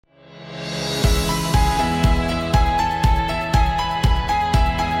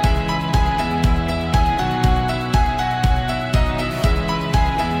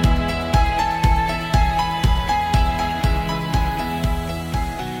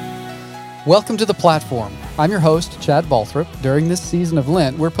Welcome to The Platform. I'm your host, Chad Balthrop. During this season of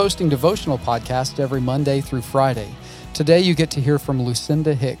Lent, we're posting devotional podcasts every Monday through Friday. Today, you get to hear from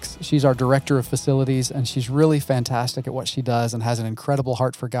Lucinda Hicks. She's our Director of Facilities, and she's really fantastic at what she does and has an incredible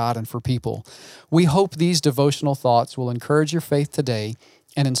heart for God and for people. We hope these devotional thoughts will encourage your faith today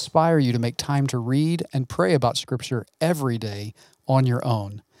and inspire you to make time to read and pray about Scripture every day on your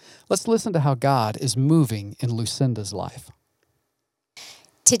own. Let's listen to how God is moving in Lucinda's life.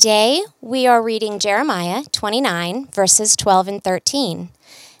 Today, we are reading Jeremiah 29, verses 12 and 13.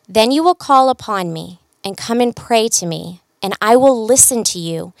 Then you will call upon me and come and pray to me, and I will listen to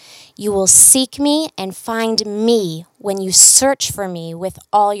you. You will seek me and find me when you search for me with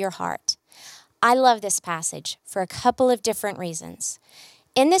all your heart. I love this passage for a couple of different reasons.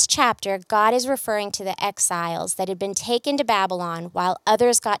 In this chapter, God is referring to the exiles that had been taken to Babylon while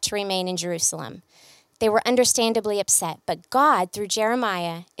others got to remain in Jerusalem. They were understandably upset, but God, through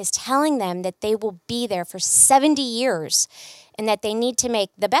Jeremiah, is telling them that they will be there for 70 years and that they need to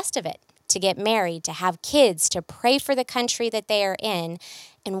make the best of it, to get married, to have kids, to pray for the country that they are in.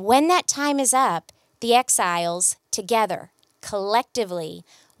 And when that time is up, the exiles, together, collectively,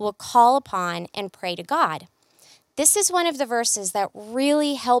 will call upon and pray to God. This is one of the verses that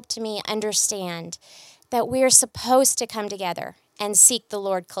really helped me understand that we are supposed to come together and seek the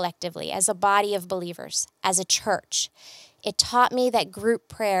Lord collectively as a body of believers, as a church. It taught me that group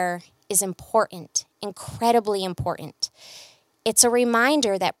prayer is important, incredibly important. It's a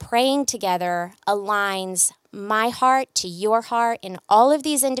reminder that praying together aligns my heart to your heart and all of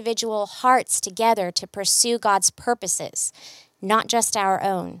these individual hearts together to pursue God's purposes, not just our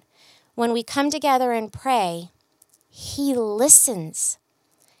own. When we come together and pray, He listens.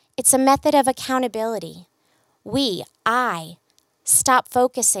 It's a method of accountability. I, stop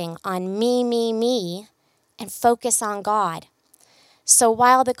focusing on me, and focus on God. So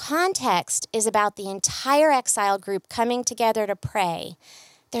while the context is about the entire exile group coming together to pray,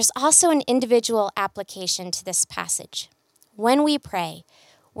 there's also an individual application to this passage. When we pray,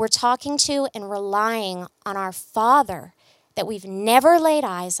 we're talking to and relying on our Father that we've never laid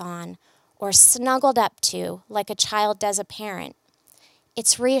eyes on or snuggled up to like a child does a parent.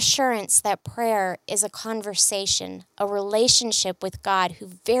 It's reassurance that prayer is a conversation, a relationship with God who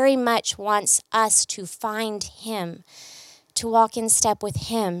very much wants us to find Him, to walk in step with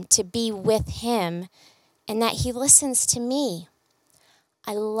Him, to be with Him, and that He listens to me.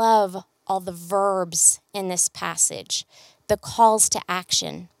 I love all the verbs in this passage, the calls to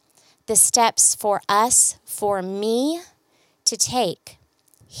action, the steps for us, for me, to take.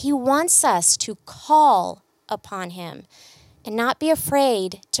 He wants us to call upon Him and not be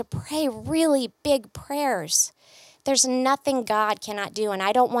afraid to pray really big prayers. There's nothing God cannot do, and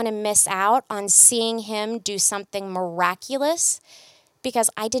I don't want to miss out on seeing Him do something miraculous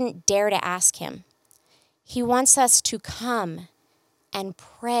because I didn't dare to ask Him. He wants us to come and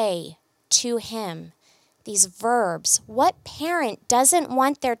pray to Him. These verbs, what parent doesn't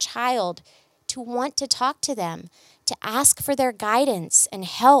want their child to want to talk to them, to ask for their guidance and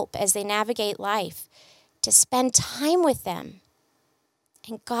help as they navigate life, to spend time with them?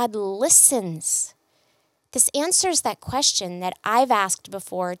 And God listens. This answers that question that I've asked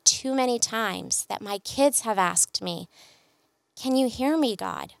before too many times, that my kids have asked me. Can you hear me,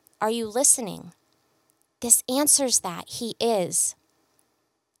 God? Are you listening? This answers that. He is.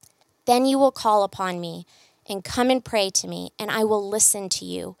 Then you will call upon me and come and pray to me, and I will listen to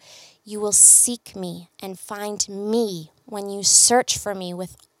you. You will seek me and find me when you search for me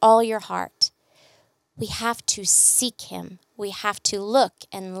with all your heart. We have to seek Him. We have to look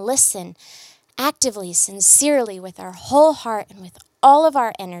and listen actively, sincerely, with our whole heart and with all of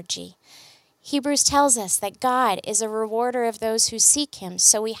our energy. Hebrews tells us that God is a rewarder of those who seek Him.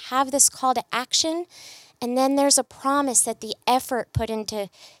 So we have this call to action, and then there's a promise that the effort put into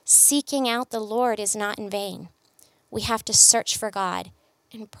seeking out the Lord is not in vain. We have to search for God,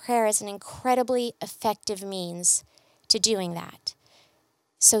 and prayer is an incredibly effective means to doing that.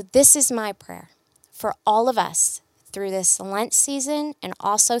 So this is my prayer for all of us through this Lent season and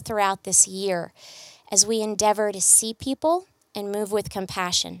also throughout this year as we endeavor to see people and move with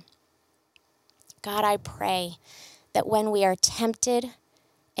compassion. God, I pray that when we are tempted,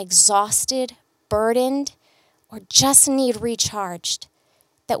 exhausted, burdened, or just need recharged,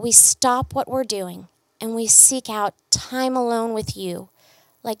 that we stop what we're doing and we seek out time alone with you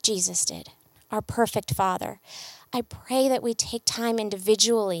like Jesus did, our perfect Father. I pray that we take time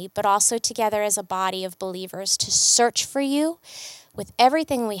individually, but also together as a body of believers to search for you with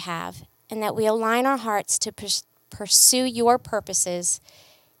everything we have, and that we align our hearts to pursue your purposes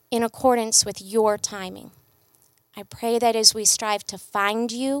in accordance with your timing. I pray that as we strive to find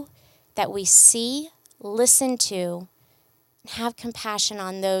you, that we see, listen to, and have compassion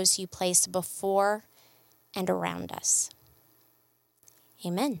on those you place before and around us.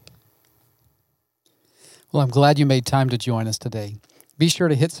 Amen. Well, I'm glad you made time to join us today. Be sure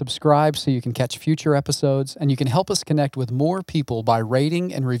to hit subscribe so you can catch future episodes, and you can help us connect with more people by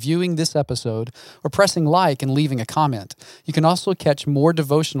rating and reviewing this episode or pressing like and leaving a comment. You can also catch more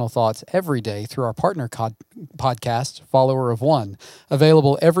devotional thoughts every day through our partner podcast, Follower of One,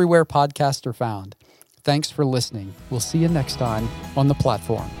 available everywhere podcasts are found. Thanks for listening. We'll see you next time on The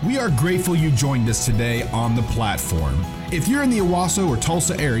Platform. We are grateful you joined us today on The Platform. If you're in the Owasso or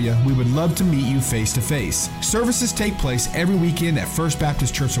Tulsa area, we would love to meet you face-to-face. Services take place every weekend at First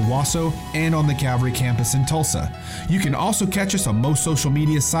Baptist Church Owasso and on the Calvary campus in Tulsa. You can also catch us on most social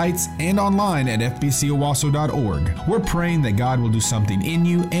media sites and online at fbcowasso.org. We're praying that God will do something in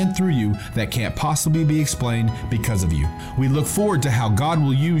you and through you that can't possibly be explained because of you. We look forward to how God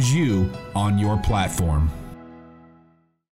will use you on your platform.